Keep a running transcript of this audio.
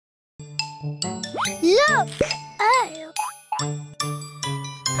Look! Oh!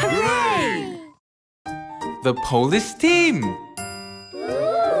 Hooray! The police team!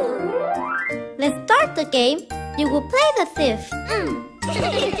 Let's start the game. You will play the thief.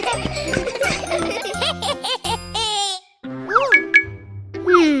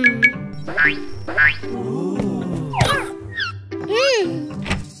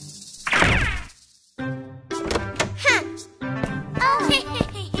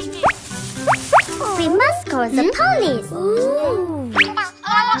 We must call the police.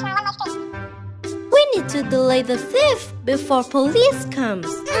 We need to delay the thief before police comes.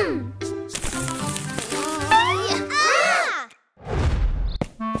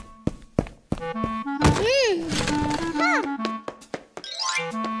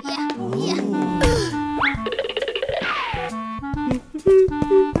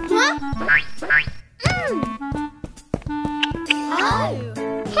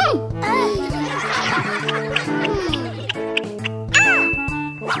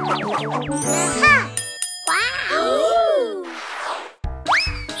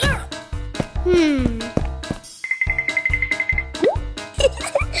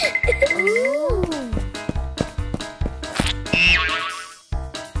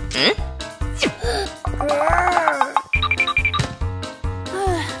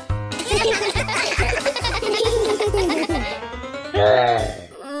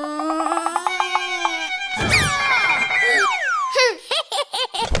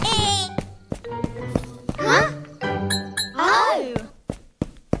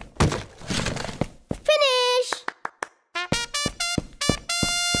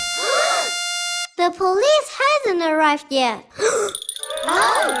 The police hasn't arrived yet.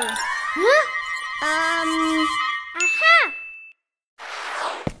 Aha!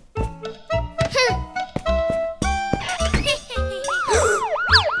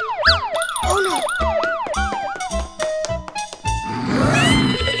 Oh no!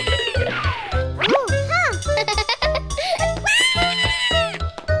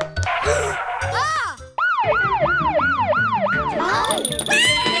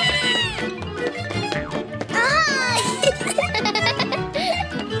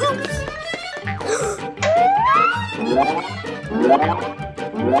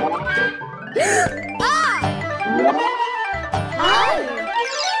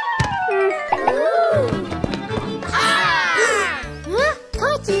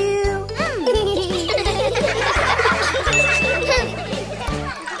 Caught you!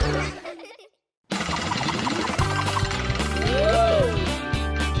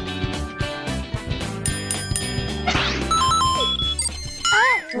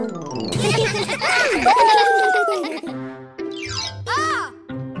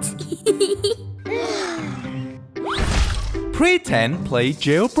 Pretend play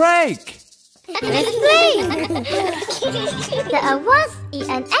jailbreak. Let's play! There was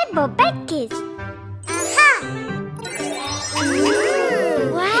an apple backkiss. Aha!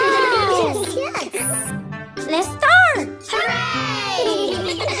 Wow! Yes. Let's start! Hooray!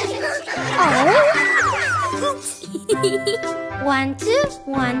 Oh! 1, 2,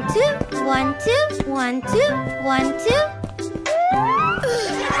 1, 2, 1, 2, 1, 2, 1, 2.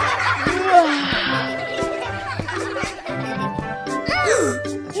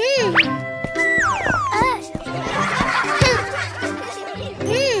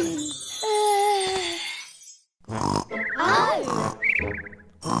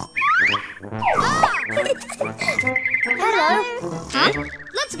 Hello. Huh?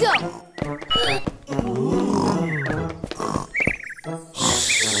 Let's go.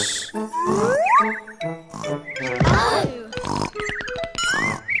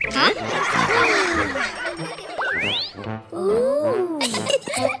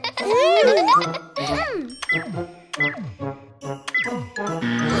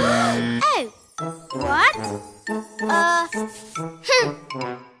 What?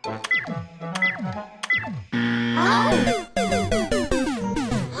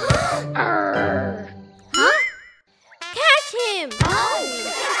 Huh? Catch him!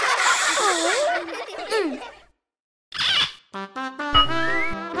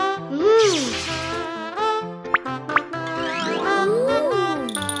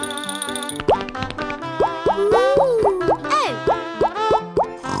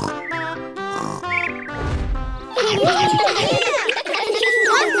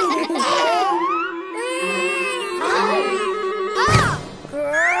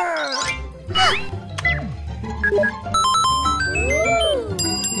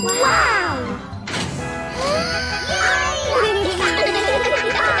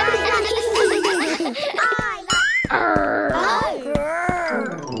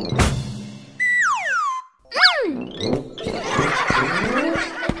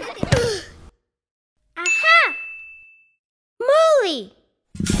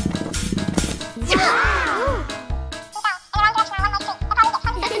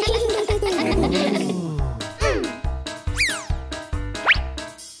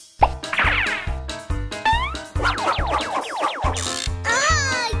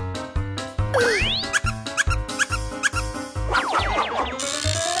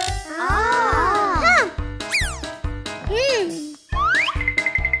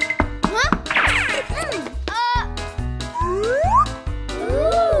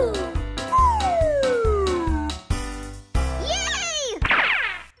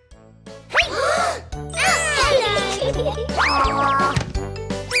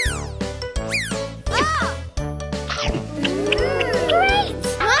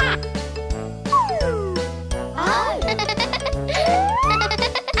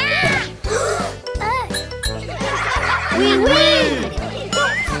 win!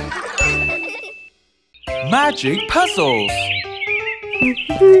 Magic puzzles.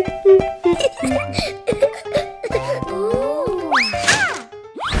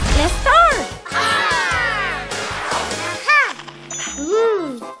 Let's start!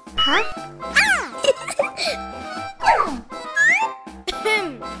 Huh?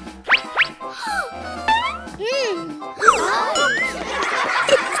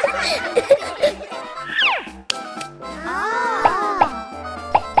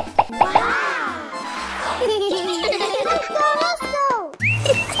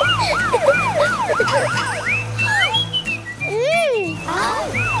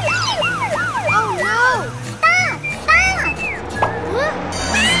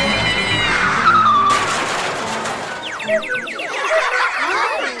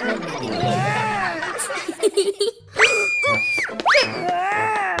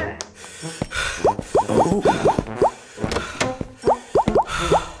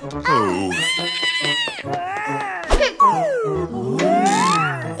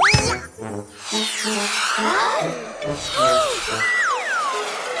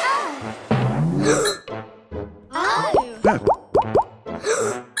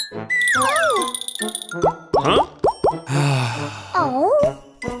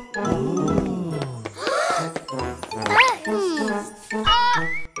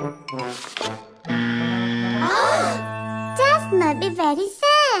 That must be very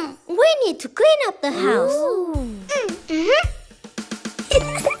sad. We need to clean up the house.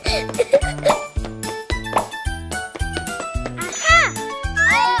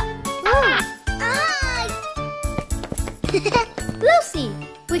 Lucy,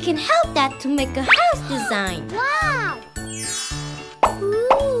 we can help Dad to make a house design. Wow!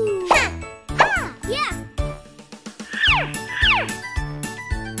 Yeah!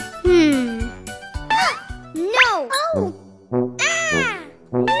 No! Oh!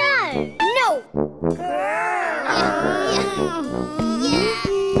 No!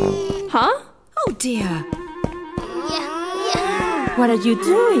 Huh? Oh dear. What are you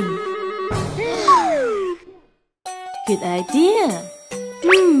doing? Good idea.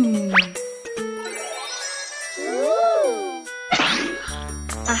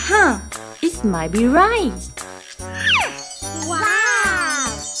 Aha! It might be right. Wow!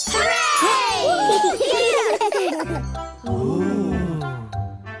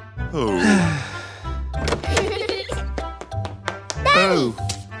 Oh.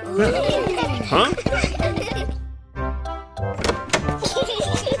 Huh?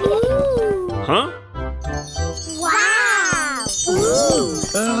 Huh? Wow!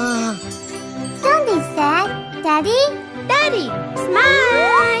 Don't be sad, Daddy. Daddy,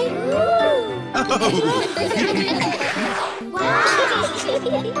 smile! Wow!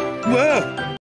 Whoa.